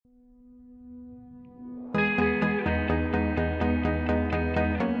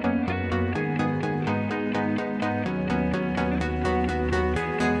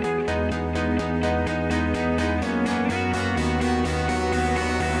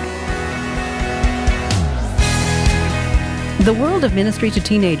The world of ministry to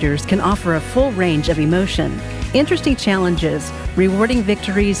teenagers can offer a full range of emotion, interesting challenges, rewarding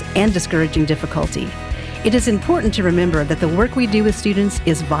victories, and discouraging difficulty. It is important to remember that the work we do with students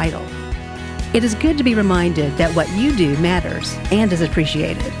is vital. It is good to be reminded that what you do matters and is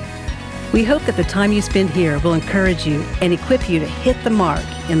appreciated. We hope that the time you spend here will encourage you and equip you to hit the mark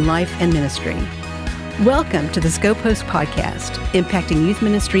in life and ministry. Welcome to the Scope Host Podcast, impacting youth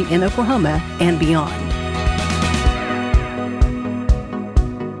ministry in Oklahoma and beyond.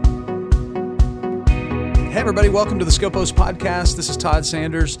 Hey everybody, welcome to the Scope Host Podcast. This is Todd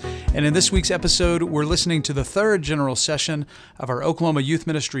Sanders, and in this week's episode, we're listening to the third general session of our Oklahoma Youth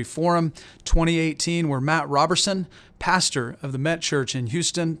Ministry Forum 2018, where Matt Robertson, pastor of the Met Church in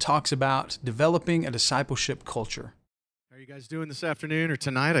Houston, talks about developing a discipleship culture. How are you guys doing this afternoon, or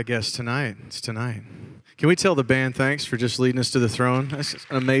tonight? I guess tonight. It's tonight. Can we tell the band thanks for just leading us to the throne? That's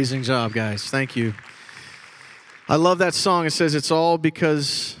an amazing job, guys. Thank you. I love that song. It says, "It's all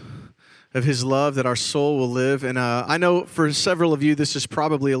because of His love that our soul will live." And I know for several of you, this is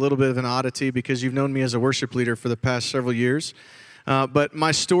probably a little bit of an oddity because you've known me as a worship leader for the past several years. But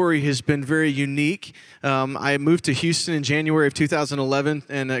my story has been very unique. I moved to Houston in January of 2011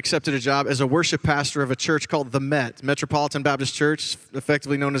 and accepted a job as a worship pastor of a church called the Met, Metropolitan Baptist Church,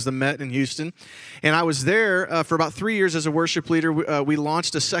 effectively known as the Met in Houston. And I was there for about 3 years as a worship leader. We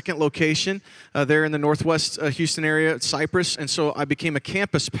launched a second location there in the northwest Houston area at Cypress. And so I became a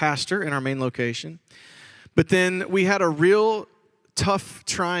campus pastor in our main location. But then we had a real tough,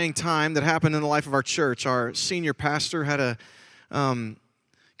 trying time that happened in the life of our church. Our senior pastor had a kind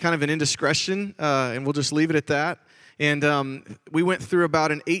of an indiscretion, and we'll just leave it at that. And we went through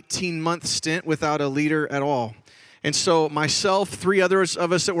about an 18-month stint without a leader at all. And so myself, 3 others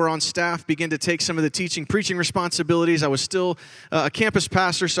of us that were on staff began to take some of the teaching, preaching responsibilities. I was still a campus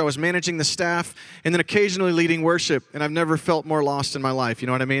pastor, so I was managing the staff and then occasionally leading worship. And I've never felt more lost in my life. You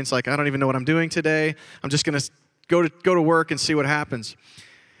know what I mean? It's like, I don't even know what I'm doing today. I'm just going to go to work and see what happens.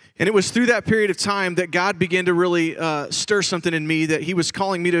 And it was through that period of time that God began to really stir something in me, that He was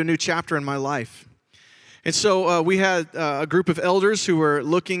calling me to a new chapter in my life. And so we had a group of elders who were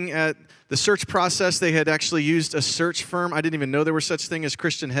looking at the search process. They had actually used a search firm. I didn't even know there were such thing as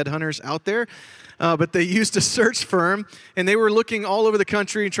Christian headhunters out there. But they used a search firm, and they were looking all over the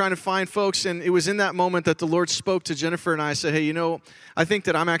country trying to find folks. And it was in that moment that the Lord spoke to Jennifer and I, said, "Hey, you know, I think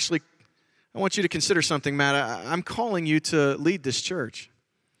that I want you to consider something, Matt. I'm calling you to lead this church."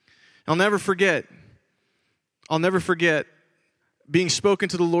 I'll never forget being spoken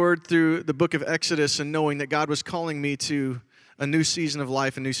to the Lord through the book of Exodus and knowing that God was calling me to a new season of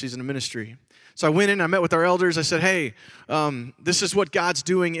life, a new season of ministry. So I went in, I met with our elders. I said, "Hey, this is what God's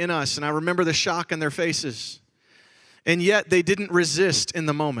doing in us." And I remember the shock in their faces. And yet they didn't resist in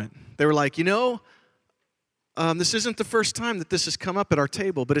the moment. They were like, this isn't the first time that this has come up at our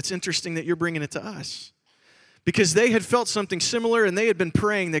table, but it's interesting that you're bringing it to us. Because they had felt something similar, and they had been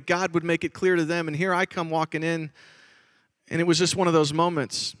praying that God would make it clear to them. And here I come walking in, and it was just one of those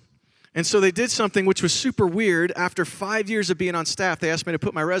moments. And so they did something which was super weird. After 5 years of being on staff, they asked me to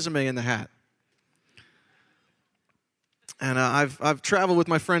put my resume in the hat. And I've traveled with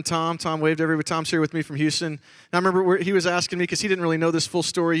my friend Tom. Tom waved everywhere. Tom's here with me from Houston. And I remember he was asking me, because he didn't really know this full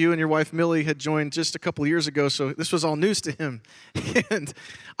story. You and your wife Millie had joined just a couple years ago, so this was all news to him. And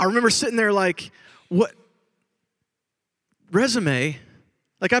I remember sitting there like, what? Resume?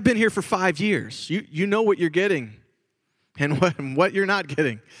 Like, I've been here for 5 years. You know what you're getting and what you're not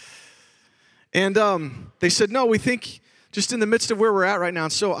getting. And they said, "No, we think just in the midst of where we're at right now."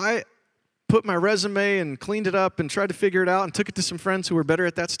 And so I put my resume and cleaned it up and tried to figure it out and took it to some friends who were better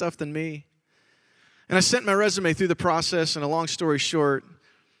at that stuff than me. And I sent my resume through the process, and a long story short,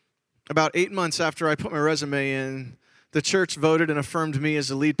 about 8 months after I put my resume in, the church voted and affirmed me as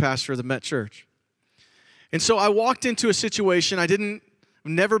the lead pastor of the Met Church. And so I walked into a situation. I've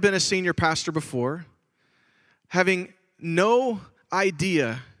never been a senior pastor before, having no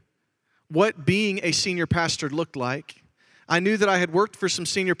idea what being a senior pastor looked like. I knew that I had worked for some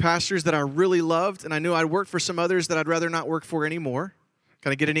senior pastors that I really loved, and I knew I'd worked for some others that I'd rather not work for anymore.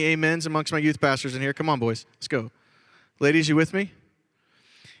 Can I get any amens amongst my youth pastors in here? Come on, boys. Let's go. Ladies, you with me?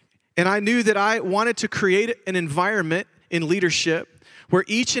 And I knew that I wanted to create an environment in leadership where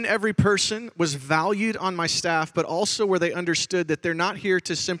each and every person was valued on my staff, but also where they understood that they're not here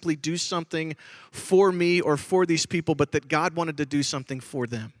to simply do something for me or for these people, but that God wanted to do something for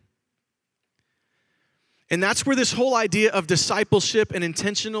them. And that's where this whole idea of discipleship and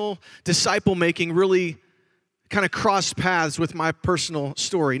intentional disciple making really kind of crossed paths with my personal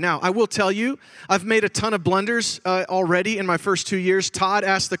story. Now, I will tell you, I've made a ton of blunders already in my first 2 years. Todd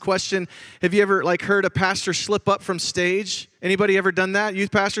asked the question, have you ever heard a pastor slip up from stage? Anybody ever done that?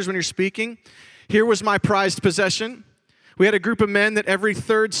 Youth pastors, when you're speaking? Here was my prized possession. We had a group of men that every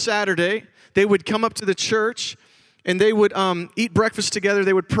third Saturday, they would come up to the church and they would eat breakfast together,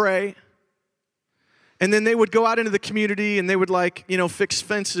 they would pray. And then they would go out into the community and they would fix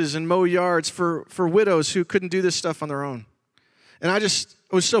fences and mow yards for widows who couldn't do this stuff on their own. And I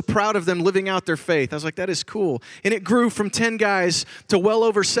was so proud of them living out their faith. I was like, that is cool. And it grew from 10 guys to well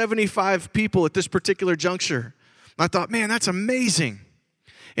over 75 people at this particular juncture. And I thought, man, that's amazing.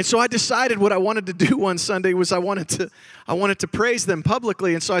 And so I decided what I wanted to do one Sunday was I wanted to praise them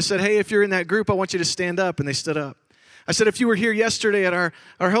publicly. And so I said, hey, if you're in that group, I want you to stand up. And they stood up. I said, if you were here yesterday at our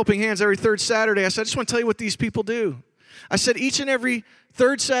Helping Hands every third Saturday, I said, I just want to tell you what these people do. I said, each and every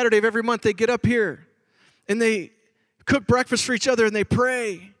third Saturday of every month, they get up here and they cook breakfast for each other and they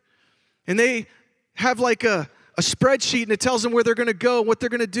pray. And they have a spreadsheet and it tells them where they're going to go, what they're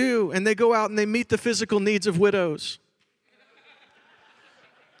going to do. And they go out and they meet the physical needs of widows.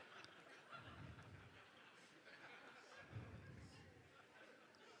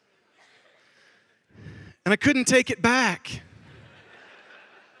 And I couldn't take it back.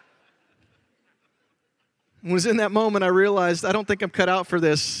 It was in that moment I realized I don't think I'm cut out for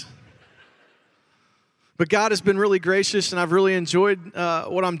this. But God has been really gracious, and I've really enjoyed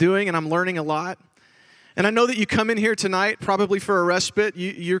what I'm doing, and I'm learning a lot. And I know that you come in here tonight probably for a respite.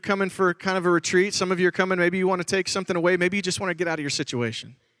 You're coming for kind of a retreat. Some of you are coming, maybe you want to take something away. Maybe you just want to get out of your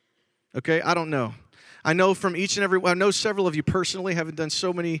situation. Okay? I don't know. I know I know several of you personally have done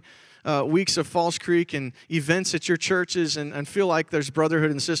so many weeks of Falls Creek and events at your churches and feel like there's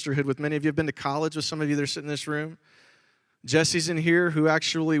brotherhood and sisterhood with many of you. I've been to college with some of you that are sitting in this room. Jesse's in here, who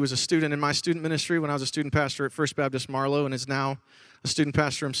actually was a student in my student ministry when I was a student pastor at First Baptist Marlow and is now a student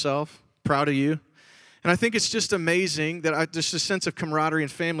pastor himself. Proud of you. And I think it's just amazing that there's a sense of camaraderie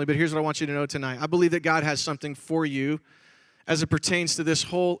and family. But here's what I want you to know tonight. I believe that God has something for you as it pertains to this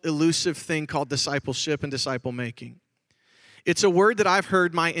whole elusive thing called discipleship and disciple making. It's a word that I've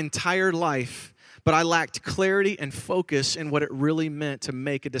heard my entire life, but I lacked clarity and focus in what it really meant to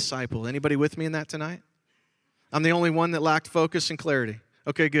make a disciple. Anybody with me in that tonight? I'm the only one that lacked focus and clarity.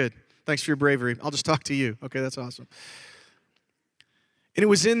 Okay, good. Thanks for your bravery. I'll just talk to you. Okay, that's awesome. And it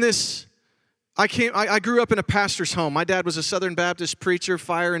was in this, I grew up in a pastor's home. My dad was a Southern Baptist preacher,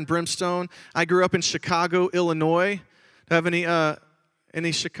 fire and brimstone. I grew up in Chicago, Illinois. Do I have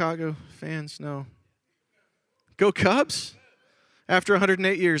any Chicago fans? No. Go Cubs? After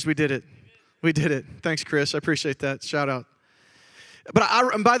 108 years, we did it. We did it. Thanks, Chris. I appreciate that. Shout out. But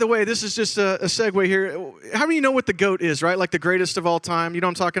and by the way, this is just a segue here. How many of you know what the GOAT is, right? Like the greatest of all time. You know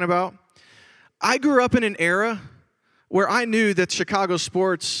what I'm talking about? I grew up in an era where I knew that Chicago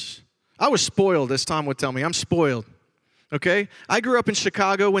sports, I was spoiled, as Tom would tell me. I'm spoiled, okay? I grew up in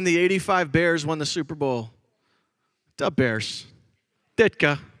Chicago when the 85 Bears won the Super Bowl. Dub Bears.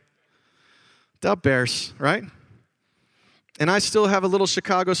 Ditka. Dub Bears, right? And I still have a little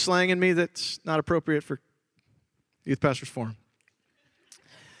Chicago slang in me that's not appropriate for Youth Pastors Forum.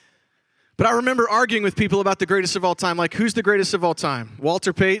 But I remember arguing with people about the greatest of all time. Like, who's the greatest of all time?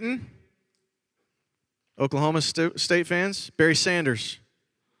 Walter Payton? Oklahoma State fans? Barry Sanders?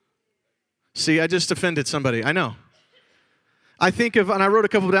 See, I just offended somebody. I know. I think of, and I wrote a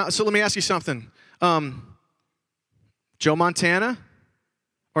couple down. So let me ask you something. Joe Montana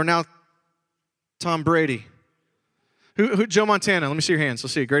or now Tom Brady? Who? Joe Montana. Let me see your hands.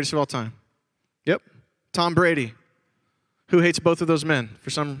 Let's see. Greatest of all time. Yep. Tom Brady. Who hates both of those men for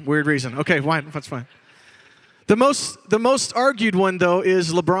some weird reason? Okay, fine. That's fine. The most argued one, though,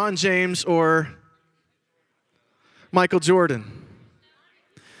 is LeBron James or Michael Jordan.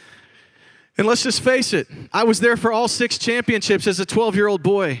 And let's just face it. I was there for all 6 championships as a 12-year-old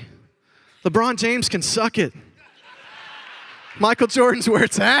boy. LeBron James can suck it. Michael Jordan's where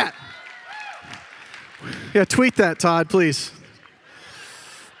it's at. Yeah, tweet that, Todd, please.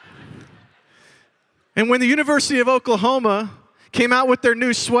 And when the University of Oklahoma came out with their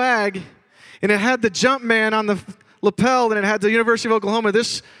new swag, and it had the Jumpman on the lapel, and it had the University of Oklahoma,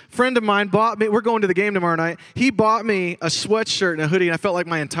 this friend of mine bought me, we're going to the game tomorrow night, he bought me a sweatshirt and a hoodie, and I felt like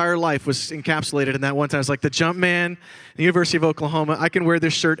my entire life was encapsulated in that one time. It's like the Jumpman, the University of Oklahoma. I can wear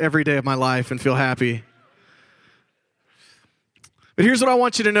this shirt every day of my life and feel happy. But here's what I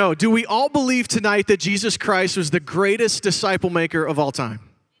want you to know. Do we all believe tonight that Jesus Christ was the greatest disciple maker of all time?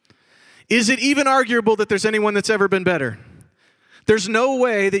 Is it even arguable that there's anyone that's ever been better? There's no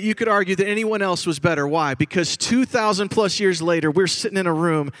way that you could argue that anyone else was better. Why? Because 2,000 plus years later, we're sitting in a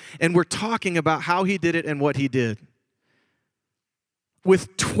room and we're talking about how he did it and what he did.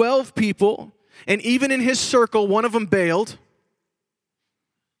 With 12 people, and even in his circle, one of them bailed.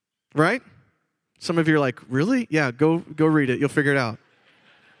 Right? Some of you are like, really? Yeah, go read it. You'll figure it out.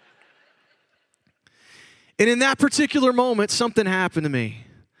 And in that particular moment, something happened to me.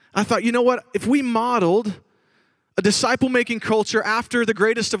 I thought, you know what? If we modeled a disciple-making culture after the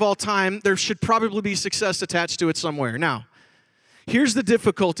greatest of all time, there should probably be success attached to it somewhere. Now, here's the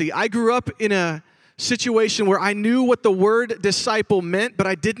difficulty. I grew up in a situation where I knew what the word disciple meant, but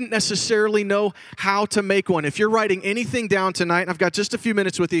I didn't necessarily know how to make one. If you're writing anything down tonight, and I've got just a few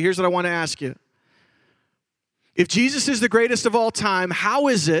minutes with you, here's what I want to ask you. If Jesus is the greatest of all time, how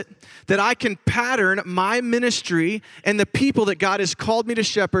is it that I can pattern my ministry and the people that God has called me to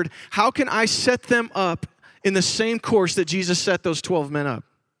shepherd? How can I set them up in the same course that Jesus set those 12 men up?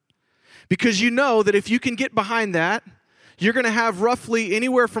 Because you know that if you can get behind that, you're going to have roughly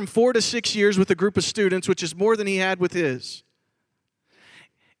anywhere from 4 to 6 years with a group of students, which is more than he had with his.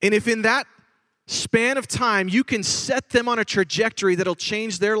 And if in that span of time you can set them on a trajectory that'll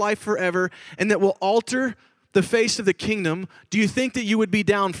change their life forever and that will alter the face of the kingdom, do you think that you would be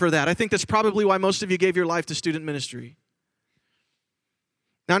down for that? I think that's probably why most of you gave your life to student ministry.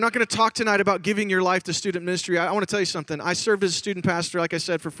 Now, I'm not going to talk tonight about giving your life to student ministry. I want to tell you something. I served as a student pastor, like I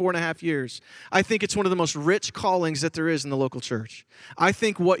said, for 4.5 years. I think it's one of the most rich callings that there is in the local church. I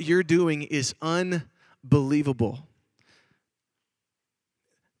think what you're doing is unbelievable.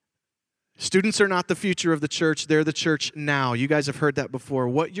 Students are not the future of the church. They're the church now. You guys have heard that before.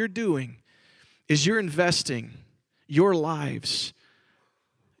 What you're doing is you're investing your lives.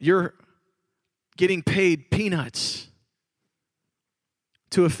 You're getting paid peanuts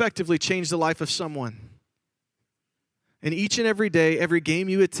to effectively change the life of someone. And each and every day, every game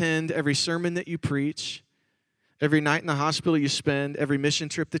you attend, every sermon that you preach, every night in the hospital you spend, every mission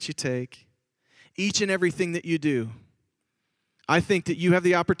trip that you take, each and everything that you do, I think that you have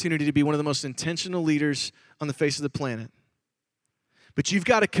the opportunity to be one of the most intentional leaders on the face of the planet. But you've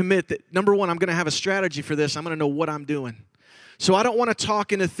got to commit that, number one, I'm going to have a strategy for this. I'm going to know what I'm doing. So I don't want to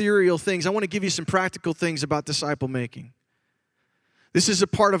talk in ethereal things. I want to give you some practical things about disciple making. This is a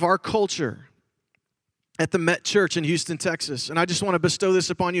part of our culture at the Met Church in Houston, Texas. And I just want to bestow this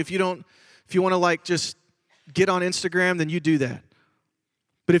upon you. If you want to like just get on Instagram, then you do that.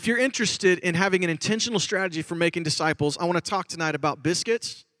 But if you're interested in having an intentional strategy for making disciples, I want to talk tonight about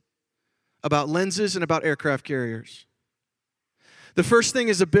biscuits, about lenses, and about aircraft carriers. The first thing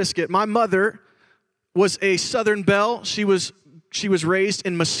is a biscuit. My mother was a Southern belle. She was raised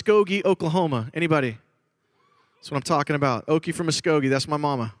in Muskogee, Oklahoma. Anybody? That's what I'm talking about. Okie from Muskogee. That's my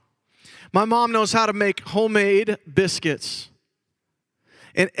mama. My mom knows how to make homemade biscuits.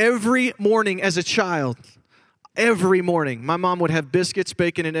 And every morning as a child, every morning, my mom would have biscuits,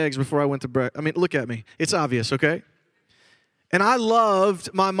 bacon, and eggs before I went to breakfast. I mean, look at me. It's obvious, okay? And I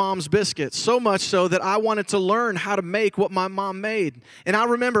loved my mom's biscuits, so much so that I wanted to learn how to make what my mom made. And I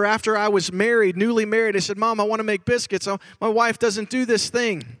remember after I was married, newly married, I said, Mom, I want to make biscuits. My wife doesn't do this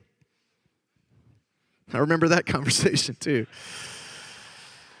thing. I remember that conversation too.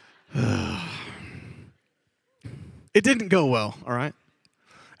 It didn't go well, all right?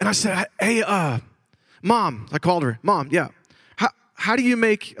 And I said, hey, Mom, I called her. Mom, yeah, how do you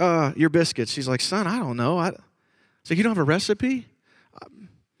make your biscuits? She's like, son, I don't know. I said, you don't have a recipe?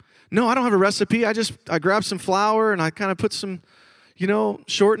 No, I don't have a recipe. I grabbed some flour and I kind of put some,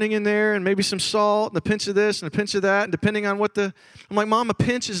 shortening in there and maybe some salt and a pinch of this and a pinch of that. And depending on I'm like, Mom, a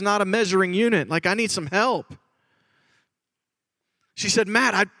pinch is not a measuring unit. Like, I need some help. She said,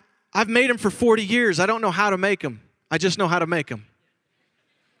 Matt, I've made them for 40 years. I don't know how to make them. I just know how to make them.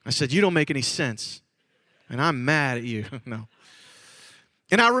 I said, you don't make any sense. And I'm mad at you. No.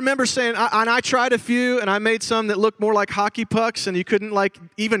 And I remember saying, I tried a few, and I made some that looked more like hockey pucks, and you couldn't,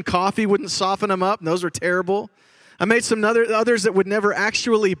 even coffee wouldn't soften them up, and those were terrible. I made some others that would never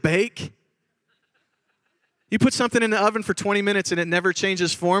actually bake. You put something in the oven for 20 minutes and it never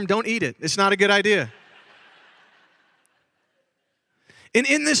changes form, don't eat it. It's not a good idea. And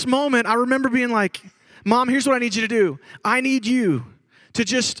in this moment, I remember being like, Mom, here's what I need you to do. I need you to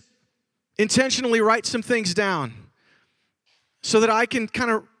just intentionally write some things down so that I can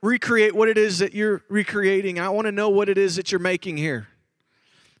kind of recreate what it is that you're recreating. I want to know what it is that you're making here.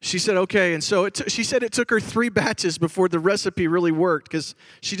 She said, okay. And so she said it took her 3 batches before the recipe really worked because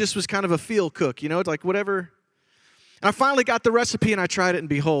she just was kind of a field cook, like whatever. And I finally got the recipe and I tried it, and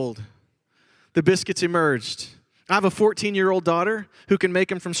behold, the biscuits emerged. I have a 14-year-old daughter who can make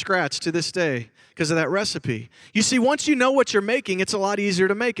them from scratch to this day because of that recipe. You see, once you know what you're making, it's a lot easier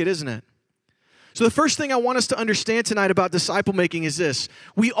to make it, isn't it? So the first thing I want us to understand tonight about disciple making is this.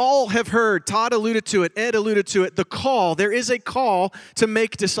 We all have heard, Todd alluded to it, Ed alluded to it, the call. There is a call to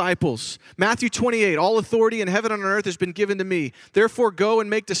make disciples. Matthew 28, all authority in heaven and on earth has been given to me. Therefore go and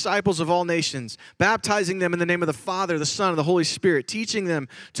make disciples of all nations, baptizing them in the name of the Father, the Son, and the Holy Spirit, teaching them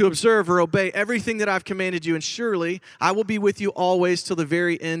to observe or obey everything that I've commanded you, and surely I will be with you always till the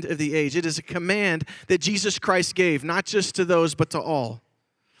very end of the age. It is a command that Jesus Christ gave, not just to those, but to all.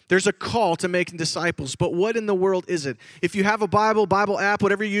 There's a call to making disciples, but what in the world is it? If you have a Bible app,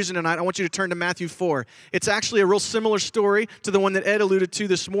 whatever you're using tonight, I want you to turn to Matthew 4. It's actually a real similar story to the one that Ed alluded to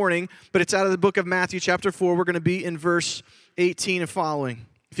this morning, but it's out of the book of Matthew chapter 4. We're going to be in verse 18 and following.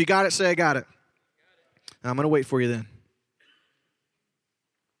 If you got it, say I got it. I'm going to wait for you then.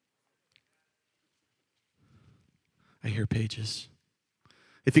 I hear pages.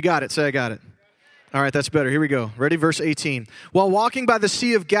 If you got it, say I got it. All right, that's better. Here we go. Ready? Verse 18. While walking by the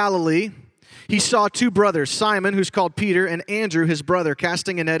Sea of Galilee, he saw two brothers, Simon, who's called Peter, and Andrew, his brother,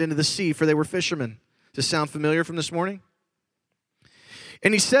 casting a net into the sea, for they were fishermen. Does this sound familiar from this morning?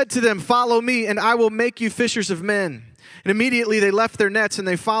 And he said to them, follow me, and I will make you fishers of men. And immediately they left their nets, and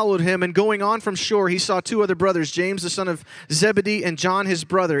they followed him. And going on from shore, he saw two other brothers, James, the son of Zebedee, and John, his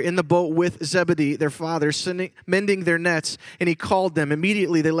brother, in the boat with Zebedee, their father, mending their nets. And he called them.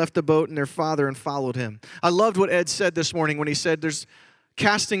 Immediately they left the boat and their father and followed him. I loved what Ed said this morning when he said there's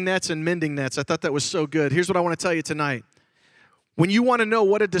casting nets and mending nets. I thought that was so good. Here's what I want to tell you tonight. When you want to know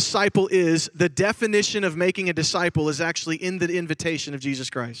what a disciple is, the definition of making a disciple is actually in the invitation of Jesus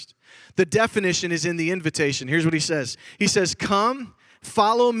Christ. The definition is in the invitation. Here's what he says. He says, come,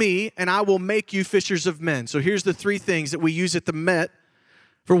 follow me, and I will make you fishers of men. So here's the three things that we use at the Met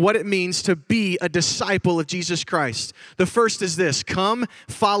for what it means to be a disciple of Jesus Christ. The first is this, come,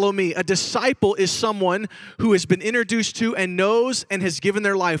 follow me. A disciple is someone who has been introduced to and knows and has given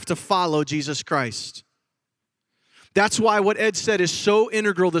their life to follow Jesus Christ. That's why what Ed said is so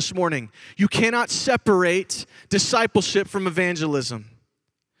integral this morning. You cannot separate discipleship from evangelism.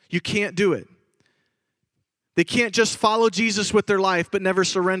 You can't do it. They can't just follow Jesus with their life but never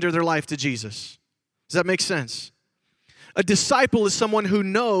surrender their life to Jesus. Does that make sense? A disciple is someone who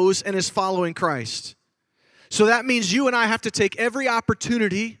knows and is following Christ. So that means you and I have to take every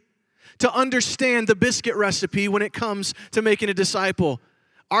opportunity to understand the biscuit recipe when it comes to making a disciple.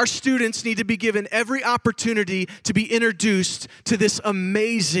 Our students need to be given every opportunity to be introduced to this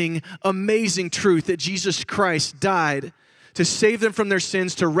amazing, amazing truth that Jesus Christ died to save them from their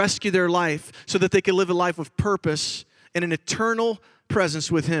sins, to rescue their life so that they can live a life of purpose and an eternal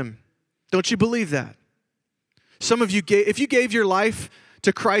presence with Him. Don't you believe that? Some of you, if you gave your life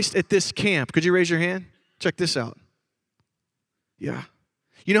to Christ at this camp, could you raise your hand? Check this out. Yeah.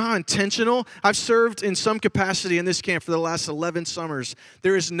 You know how intentional? I've served in some capacity in this camp for the last 11 summers.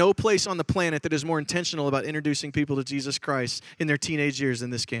 There is no place on the planet that is more intentional about introducing people to Jesus Christ in their teenage years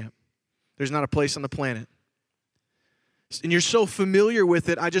than this camp. There's not a place on the planet. And you're so familiar with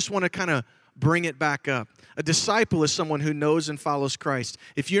it, I just want to kind of bring it back up. A disciple is someone who knows and follows Christ.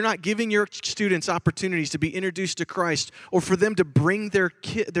 If you're not giving your students opportunities to be introduced to Christ or for them to bring their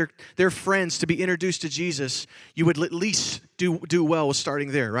friends to be introduced to Jesus, you would at least do well with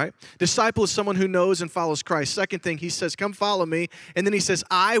starting there, right? Disciple is someone who knows and follows Christ. Second thing, he says, come follow me. And then he says,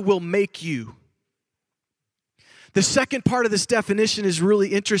 I will make you. The second part of this definition is really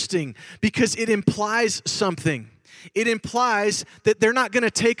interesting because it implies something. It implies that they're not going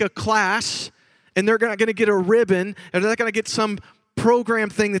to take a class and they're not going to get a ribbon and they're not going to get some program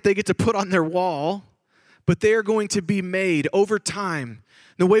thing that they get to put on their wall, but they are going to be made over time.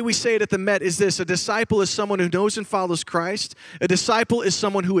 The way we say it at the Met is this: a disciple is someone who knows and follows Christ. A disciple is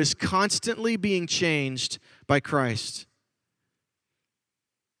someone who is constantly being changed by Christ.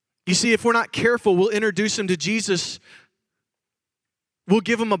 You see, if we're not careful, we'll introduce them to Jesus. We'll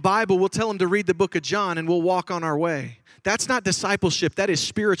give them a Bible, we'll tell them to read the book of John, and we'll walk on our way. That's not discipleship, that is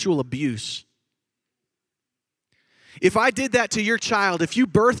spiritual abuse. If I did that to your child, if you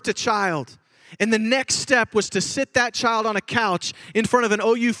birthed a child, and the next step was to sit that child on a couch in front of an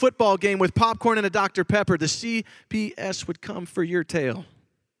OU football game with popcorn and a Dr. Pepper, the CPS would come for your tail.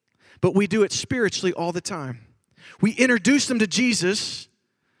 But we do it spiritually all the time. We introduce them to Jesus,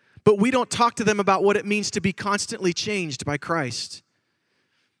 but we don't talk to them about what it means to be constantly changed by Christ.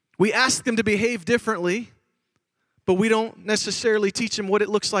 We ask them to behave differently, but we don't necessarily teach them what it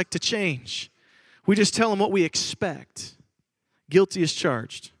looks like to change. We just tell them what we expect. Guilty as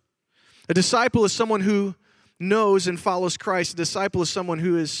charged. A disciple is someone who knows and follows Christ. A disciple is someone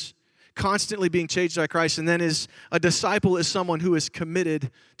who is constantly being changed by Christ. And then a disciple is someone who is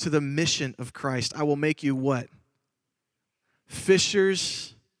committed to the mission of Christ. I will make you what?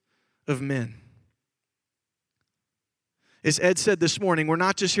 Fishers of men. As Ed said this morning, we're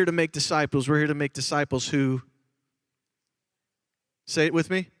not just here to make disciples, we're here to make disciples who, say it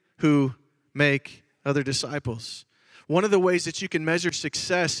with me, who make other disciples. One of the ways that you can measure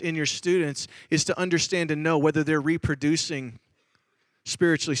success in your students is to understand and know whether they're reproducing,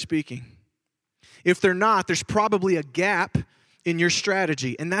 spiritually speaking. If they're not, there's probably a gap in your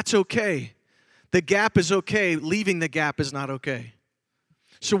strategy, and that's okay. The gap is okay. Leaving the gap is not okay.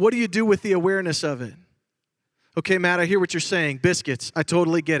 So what do you do with the awareness of it? Okay, Matt, I hear what you're saying. Biscuits, I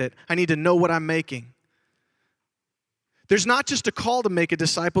totally get it. I need to know what I'm making. There's not just a call to make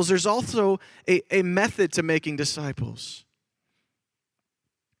disciples, there's also a method to making disciples.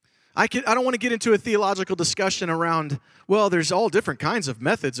 I don't want to get into a theological discussion around, well, there's all different kinds of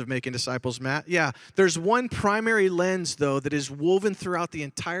methods of making disciples, Matt. Yeah, there's one primary lens, though, that is woven throughout the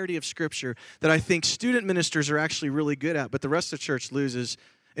entirety of Scripture that I think student ministers are actually really good at, but the rest of the church loses,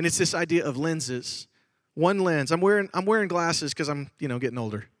 and it's this idea of lenses. One lens. I'm wearing glasses because I'm, getting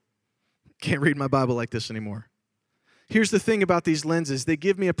older. Can't read my Bible like this anymore. Here's the thing about these lenses. They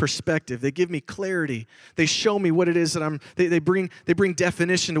give me a perspective. They give me clarity. They show me what it is that they bring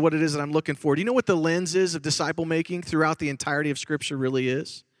definition to what it is that I'm looking for. Do you know what the lens is of disciple making throughout the entirety of Scripture really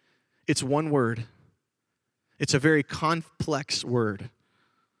is? It's one word. It's a very complex word.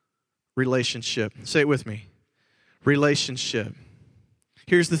 Relationship. Say it with me. Relationship.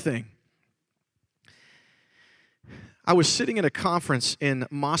 Here's the thing. I was sitting at a conference in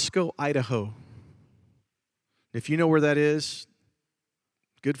Moscow, Idaho. If you know where that is,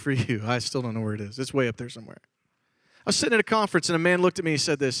 good for you. I still don't know where it is. It's way up there somewhere. I was sitting at a conference, and a man looked at me and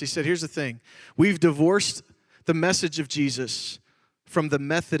said this. He said, here's the thing. We've divorced the message of Jesus from the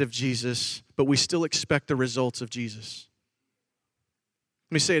method of Jesus, but we still expect the results of Jesus.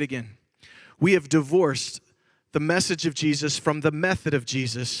 Let me say it again. We have divorced the message of Jesus from the method of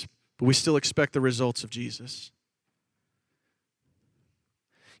Jesus, but we still expect the results of Jesus.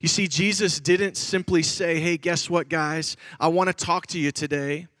 You see, Jesus didn't simply say, hey, guess what, guys? I want to talk to you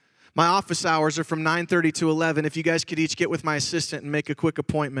today. My office hours are from 9:30 to 11. If you guys could each get with my assistant and make a quick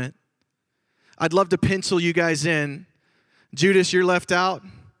appointment. I'd love to pencil you guys in. Judas, you're left out?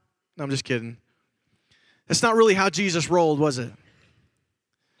 No, I'm just kidding. That's not really how Jesus rolled, was it?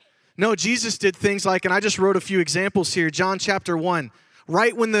 No, Jesus did things like, and I just wrote a few examples here. John chapter 1.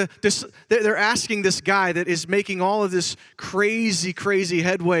 Right when they're asking this guy that is making all of this crazy, crazy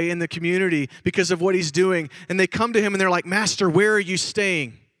headway in the community because of what he's doing, and they come to him and they're like, Master, where are you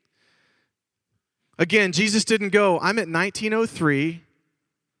staying? Again, Jesus didn't go, I'm at 1903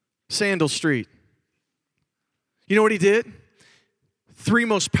 Sandal Street. You know what he did? 3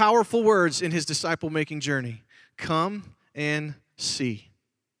 most powerful words in his disciple-making journey. Come and see.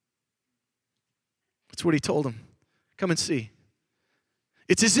 That's what he told him. Come and see.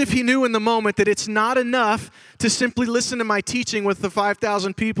 It's as if he knew in the moment that it's not enough to simply listen to my teaching with the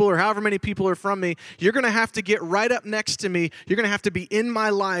 5,000 people or however many people are from me. You're going to have to get right up next to me. You're going to have to be in my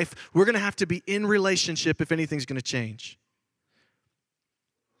life. We're going to have to be in relationship if anything's going to change.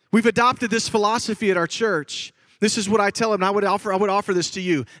 We've adopted this philosophy at our church. This is what I tell them, and I would offer this to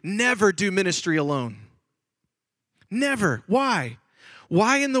you. Never do ministry alone. Never. Why?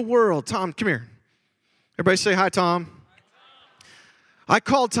 Why in the world? Tom, come here. Everybody say hi, Tom. I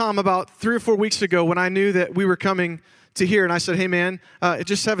called Tom about 3 or 4 weeks ago when I knew that we were coming to here, and I said, hey, man,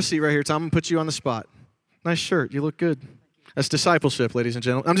 just have a seat right here, Tom. I'm going to put you on the spot. Nice shirt. You look good. That's discipleship, ladies and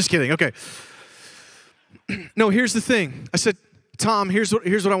gentlemen. I'm just kidding. Okay. No, here's the thing. I said, Tom, here's what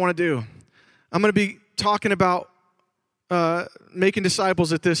I want to do. I'm going to be talking about making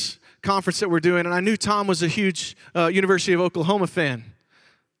disciples at this conference that we're doing, and I knew Tom was a huge University of Oklahoma fan.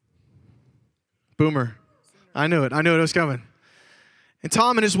 Boomer. I knew it. I knew it was coming. And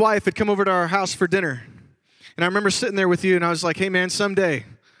Tom and his wife had come over to our house for dinner. And I remember sitting there with you, and I was like, hey, man, someday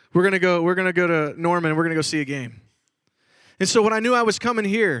we're going to go to Norman, and we're going to go see a game. And so when I knew I was coming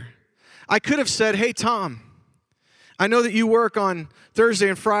here, I could have said, hey, Tom, I know that you work on Thursday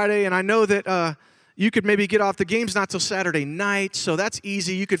and Friday, and I know that you could maybe get off. The game's not till Saturday night, so that's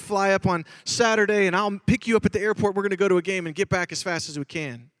easy. You could fly up on Saturday, and I'll pick you up at the airport. We're going to go to a game and get back as fast as we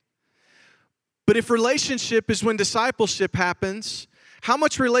can. But if relationship is when discipleship happens, how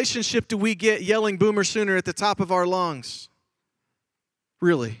much relationship do we get yelling Boomer Sooner at the top of our lungs?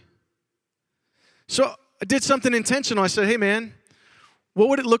 Really? So I did something intentional. I said, hey, man, what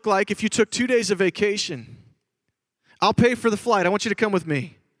would it look like if you took 2 days of vacation? I'll pay for the flight. I want you to come with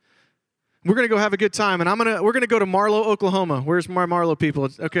me. We're going to go have a good time, and we're going to go to Marlow, Oklahoma. Where's my Marlow people?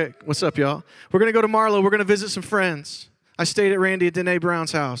 Okay, what's up, y'all? We're going to go to Marlow. We're going to visit some friends. I stayed at Randy and Danae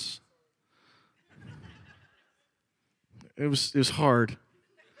Brown's house. It was hard.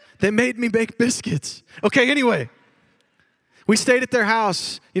 They made me bake biscuits. Okay, anyway. We stayed at their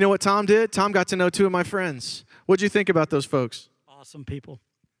house. You know what Tom did? Tom got to know 2 of my friends. What'd you think about those folks? Awesome people.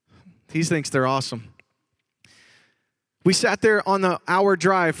 He thinks they're awesome. We sat there on the hour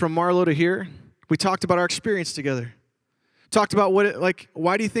drive from Marlow to here. We talked about our experience together. Talked about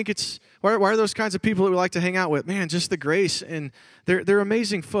why do you think why are those kinds of people that we like to hang out with? Man, just the grace, and they're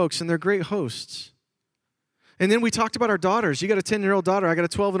amazing folks, and they're great hosts. And then we talked about our daughters. You got a 10-year-old daughter. I got a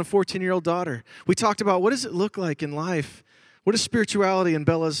 12 and a 14-year-old daughter. We talked about what does it look like in life? What does spirituality in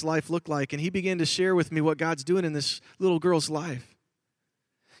Bella's life look like? And he began to share with me what God's doing in this little girl's life.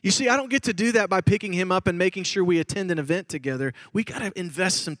 You see, I don't get to do that by picking him up and making sure we attend an event together. We got to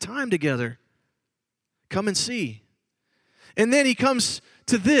invest some time together. Come and see. And then he comes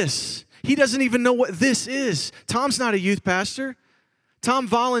to this. He doesn't even know what this is. Tom's not a youth pastor. Tom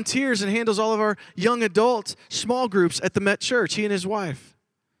volunteers and handles all of our young adult small groups at the Met Church, he and his wife.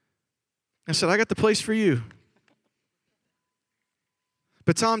 I said, I got the place for you.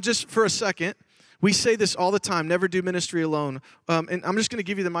 But Tom, just for a second, we say this all the time, never do ministry alone. And I'm just going to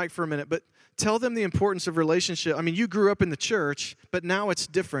give you the mic for a minute, but tell them the importance of relationship. I mean, you grew up in the church, but now it's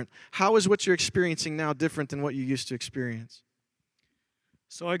different. How is what you're experiencing now different than what you used to experience?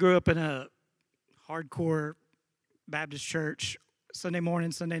 So I grew up in a hardcore Baptist church, Sunday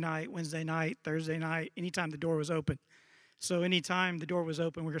morning, Sunday night, Wednesday night, Thursday night, anytime the door was open. So anytime the door was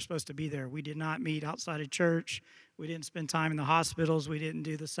open, we were supposed to be there. We did not meet outside of church. We didn't spend time in the hospitals. We didn't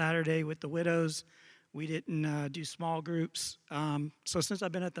do the Saturday with the widows. We didn't do small groups. So since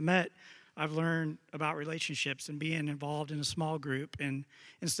I've been at the Met, I've learned about relationships and being involved in a small group. And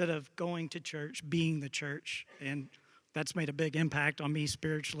instead of going to church, being the church. And that's made a big impact on me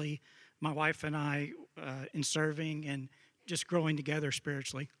spiritually, my wife and I, in serving and just growing together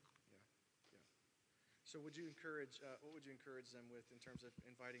spiritually. So what would you encourage them with in terms of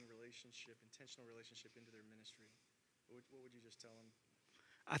inviting intentional relationship into their ministry? What would you just tell them?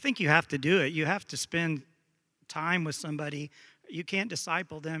 I think you have to do it. You have to spend time with somebody. You can't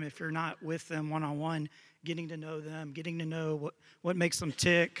disciple them if you're not with them one-on-one, getting to know them, getting to know what makes them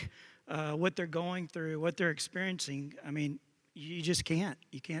tick, what they're going through, what they're experiencing. I mean, you just can't.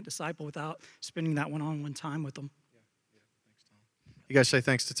 You can't disciple without spending that one-on-one time with them. Yeah. Thanks, Tom. You guys say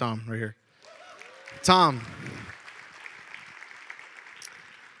thanks to Tom right here. Tom.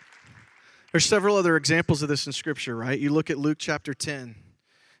 There's several other examples of this in Scripture, right? You look at Luke chapter 10.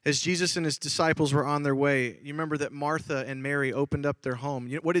 As Jesus and his disciples were on their way, you remember that Martha and Mary opened up their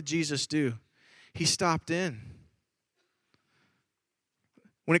home. What did Jesus do? He stopped in.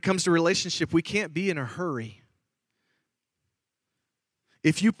 When it comes to relationship, we can't be in a hurry.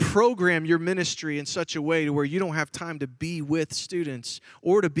 If you program your ministry in such a way to where you don't have time to be with students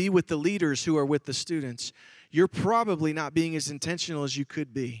or to be with the leaders who are with the students, you're probably not being as intentional as you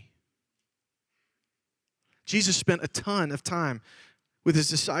could be. Jesus spent a ton of time with his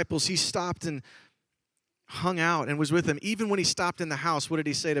disciples. He stopped and hung out and was with them. Even when he stopped in the house, what did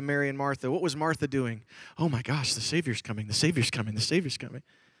he say to Mary and Martha? What was Martha doing? Oh my gosh, the Savior's coming, the Savior's coming, the Savior's coming.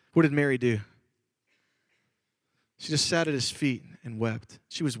 What did Mary do? She just sat at his feet and wept.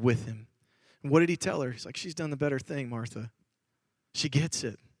 She was with him. And what did he tell her? He's like, she's done the better thing, Martha. She gets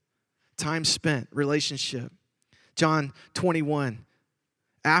it. Time spent, relationship. John 21.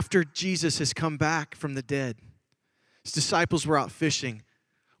 After Jesus has come back from the dead, his disciples were out fishing.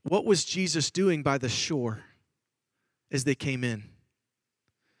 What was Jesus doing by the shore as they came in?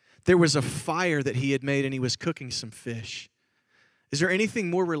 There was a fire that he had made, and he was cooking some fish. Is there anything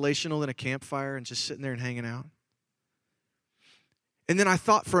more relational than a campfire and just sitting there and hanging out? And then I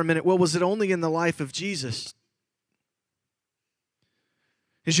thought for a minute, well, was it only in the life of Jesus?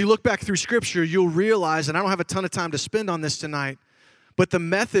 As you look back through Scripture, you'll realize, and I don't have a ton of time to spend on this tonight, but the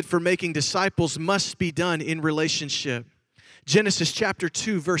method for making disciples must be done in relationship. Genesis chapter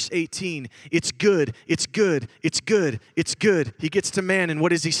 2, verse 18. It's good, it's good, it's good, it's good. He gets to man, and what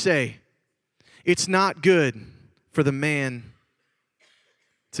does he say? It's not good for the man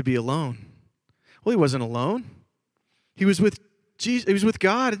to be alone. Well, he wasn't alone. He was with Jesus. He was with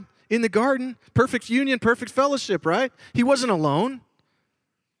God in the garden. Perfect union, perfect fellowship, right? He wasn't alone.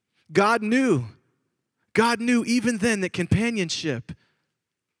 God knew even then that companionship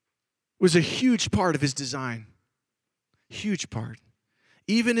was a huge part of his design. Huge part.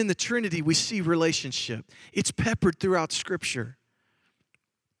 Even in the Trinity, we see relationship. It's peppered throughout Scripture.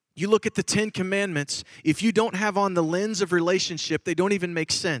 You look at the 10 Commandments, if you don't have on the lens of relationship, they don't even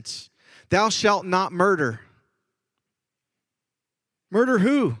make sense. Thou shalt not murder. Murder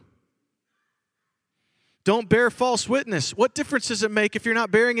who? Don't bear false witness. What difference does it make if you're not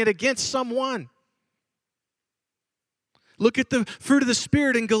bearing it against someone? Look at the fruit of the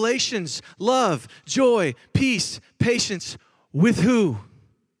Spirit in Galatians. Love, joy, peace, patience. With who?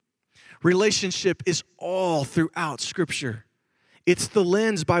 Relationship is all throughout Scripture. It's the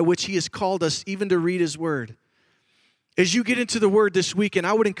lens by which He has called us even to read His Word. As you get into the Word this weekend,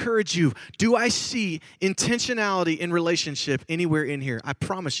 I would encourage you, do I see intentionality in relationship anywhere in here? I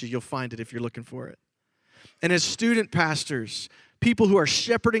promise you, you'll find it if you're looking for it. And as student pastors, people who are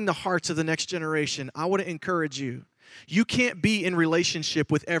shepherding the hearts of the next generation, I want to encourage you. You can't be in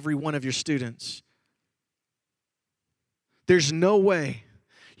relationship with every one of your students. There's no way.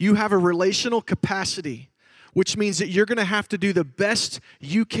 You have a relational capacity, which means that you're going to have to do the best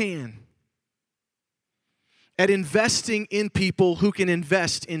you can at investing in people who can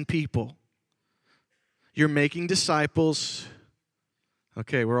invest in people. You're making disciples.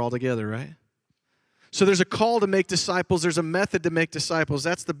 Okay, we're all together, right? So there's a call to make disciples. There's a method to make disciples.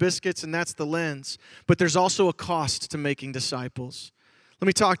 That's the biscuits and that's the lens. But there's also a cost to making disciples. Let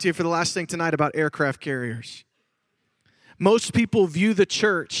me talk to you for the last thing tonight about aircraft carriers. Most people view the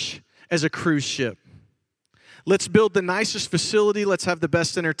church as a cruise ship. Let's build the nicest facility. Let's have the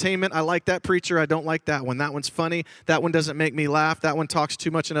best entertainment. I like that preacher. I don't like that one. That one's funny. That one doesn't make me laugh. That one talks too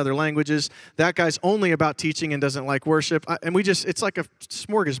much in other languages. That guy's only about teaching and doesn't like worship. It's like a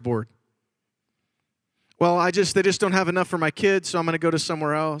smorgasbord. Well, they just don't have enough for my kids, so I'm going to go to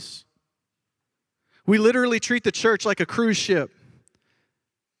somewhere else. We literally treat the church like a cruise ship.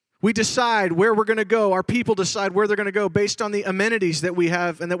 We decide where we're going to go. Our people decide where they're going to go based on the amenities that we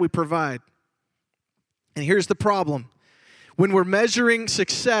have and that we provide. And here's the problem. When we're measuring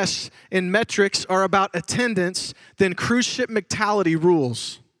success and metrics are about attendance, then cruise ship mentality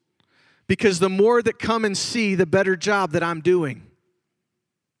rules. Because the more that come and see, the better job that I'm doing.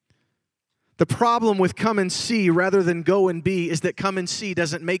 The problem with come and see rather than go and be is that come and see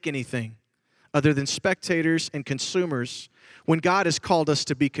doesn't make anything other than spectators and consumers when God has called us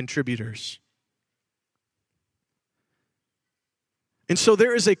to be contributors. And so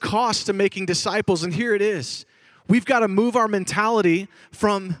there is a cost to making disciples, and here it is. We've got to move our mentality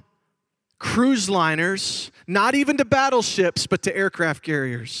from cruise liners, not even to battleships, but to aircraft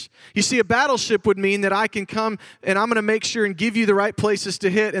carriers. You see, a battleship would mean that I can come and I'm going to make sure and give you the right places to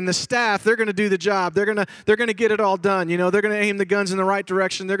hit, and the staff, they're going to do the job. They're going to get it all done. You know, they're going to aim the guns in the right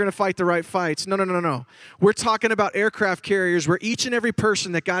direction. They're going to fight the right fights. No. We're talking about aircraft carriers where each and every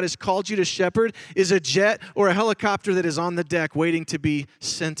person that God has called you to shepherd is a jet or a helicopter that is on the deck waiting to be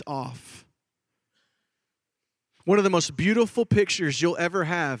sent off. One of the most beautiful pictures you'll ever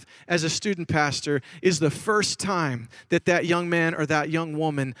have as a student pastor is the first time that young man or that young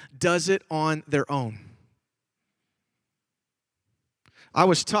woman does it on their own. I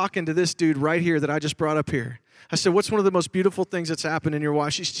was talking to this dude right here that I just brought up here. I said, "What's one of the most beautiful things that's happened in your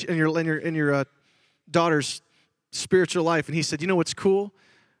wife, in your daughter's spiritual life?" And he said, "You know what's cool?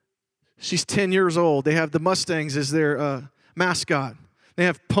 She's 10 years old. They have the Mustangs as their mascot. They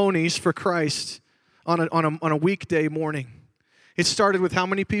have ponies for Christ." On a weekday morning. It started with how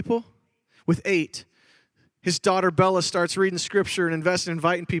many people? With 8. His daughter Bella starts reading scripture and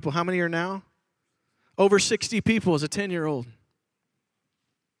inviting people. How many are now? Over 60 people as a 10-year-old.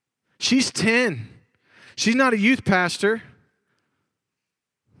 She's 10. She's not a youth pastor.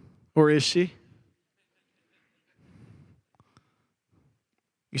 Or is she?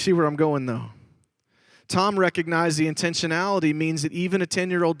 You see where I'm going though. Tom recognized the intentionality means that even a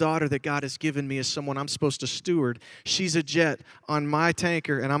 10-year-old daughter that God has given me is someone I'm supposed to steward. She's a jet on my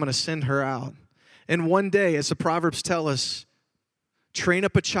tanker, and I'm going to send her out. And one day, as the Proverbs tell us, train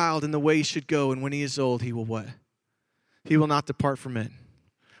up a child in the way he should go, and when he is old, he will what? He will not depart from it.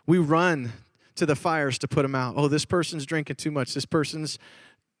 We run to the fires to put him out. Oh, this person's drinking too much. This person's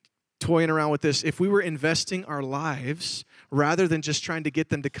toying around with this. If we were investing our lives rather than just trying to get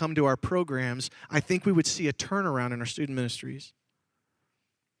them to come to our programs, I think we would see a turnaround in our student ministries.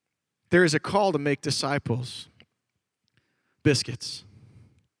 There is a call to make disciples. Biscuits.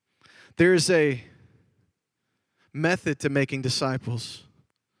 There is a method to making disciples.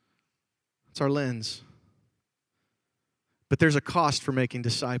 It's our lens. But there's a cost for making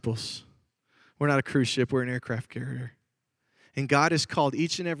disciples. We're not a cruise ship, we're an aircraft carrier. And God has called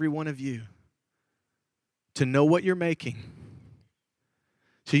each and every one of you to know what you're making,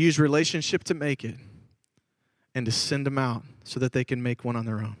 to use relationship to make it, and to send them out so that they can make one on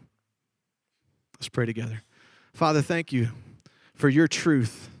their own. Let's pray together. Father, thank you for your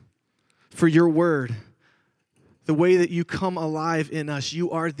truth, for your word, the way that you come alive in us.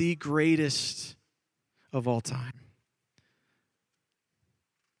 You are the greatest of all time.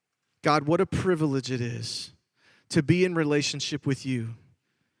 God, what a privilege it is to be in relationship with you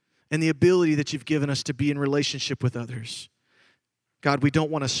and the ability that you've given us to be in relationship with others. God, we don't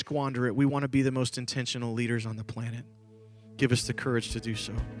want to squander it. We want to be the most intentional leaders on the planet. Give us the courage to do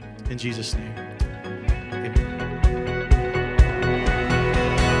so. In Jesus' name, amen.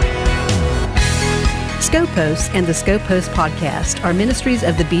 Scopos and the Scopos podcast are ministries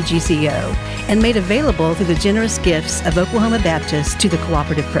of the BGCO and made available through the generous gifts of Oklahoma Baptist to the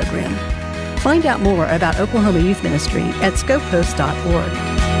Cooperative Program. Find out more about Oklahoma Youth Ministry at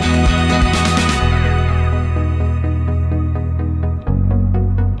scopos.org.